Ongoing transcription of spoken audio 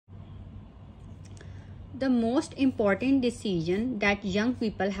The most important decision that young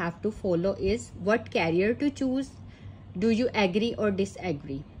people have to follow is what career to choose. Do you agree or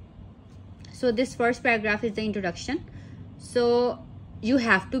disagree? So this first paragraph is the introduction. So you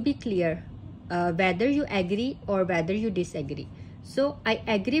have to be clear whether you agree or whether you disagree. So I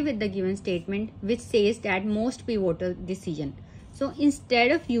agree with the given statement which says that most pivotal decision. So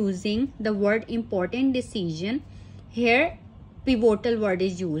instead of using the word important decision, here pivotal word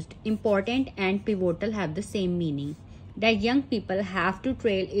is used. Important and pivotal have the same meaning. That young people have to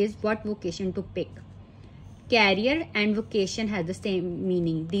trail is what vocation to pick. Career and vocation has the same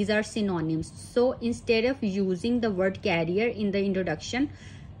meaning. These are synonyms. So instead of using the word career in the introduction,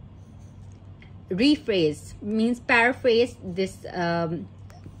 rephrase, means paraphrase this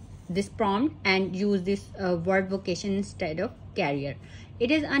this prompt and use this word vocation instead of career.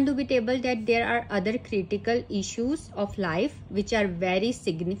 It is undeniable that there are other critical issues of life which are very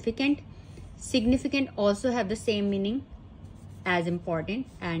significant. Significant also have the same meaning as important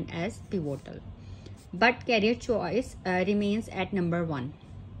and as pivotal. But career choice remains at number 1.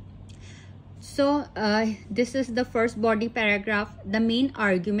 So this is the first body paragraph. The main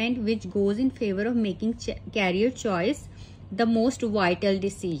argument which goes in favor of making career choice the most vital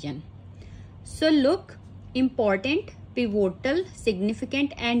decision. So look, important, pivotal,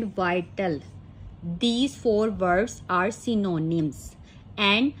 significant and vital. These 4 words are synonyms,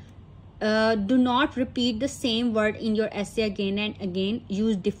 and do not repeat the same word in your essay again and again.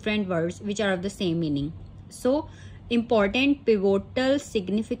 Use different words which are of the same meaning. So important, pivotal,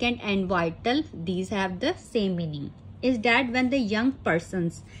 significant and vital, these have the same meaning. Is that when the young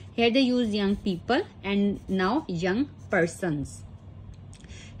persons, here they use young people and now young persons,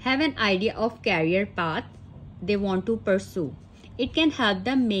 have an idea of career path they want to pursue, it can help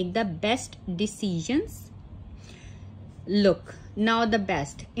them make the best decisions. Look, now the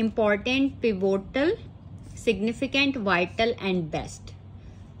best, important, pivotal, significant, vital and best.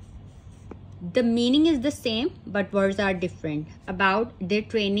 The meaning is the same but words are different about their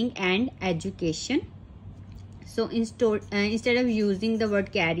training and education. So instead of using the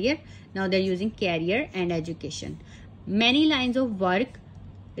word career, now they're using career and education. Many lines of work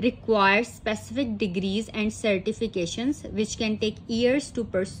require specific degrees and certifications which can take years to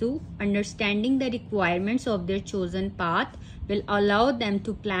pursue. Understanding the requirements of their chosen path will allow them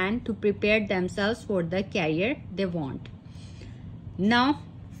to plan to prepare themselves for the career they want. Now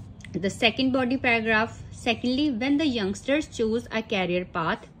the second body paragraph. Secondly, when the youngsters choose a career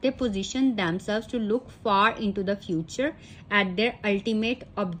path, they position themselves to look far into the future at their ultimate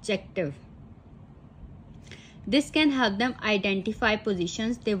objective. This can help them identify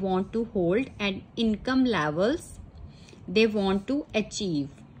positions they want to hold and income levels they want to achieve.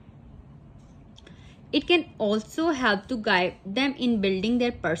 It can also help to guide them in building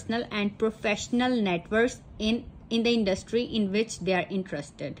their personal and professional networks in the industry in which they are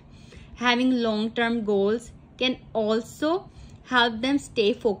interested. Having long-term goals can also help them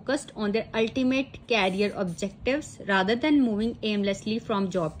stay focused on their ultimate career objectives rather than moving aimlessly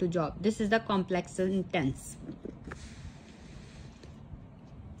from job to job. This is the complex sentence.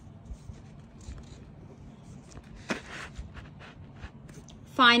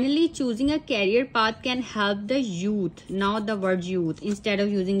 Finally, choosing a career path can help the youth. Now the word youth, instead of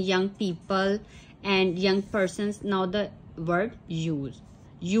using young people and young persons, now the word youth.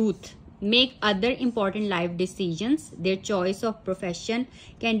 Make other important life decisions. Their choice of profession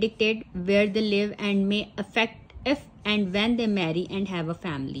can dictate where they live and may affect if and when they marry and have a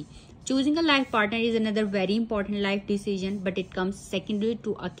family. Choosing a life partner is another very important life decision, but it comes secondary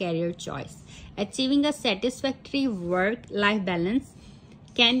to a career choice. Achieving a satisfactory work-life balance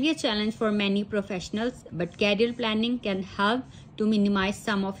can be a challenge for many professionals, but career planning can help to minimize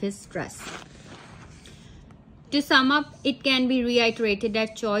some of his stress. To sum up, it can be reiterated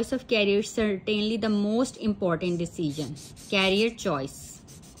that choice of career is certainly the most important decision. Career choice.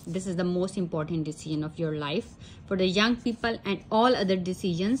 This is the most important decision of your life for the young people, and all other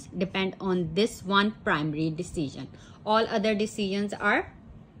decisions depend on this one primary decision. All other decisions are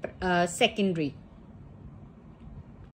secondary.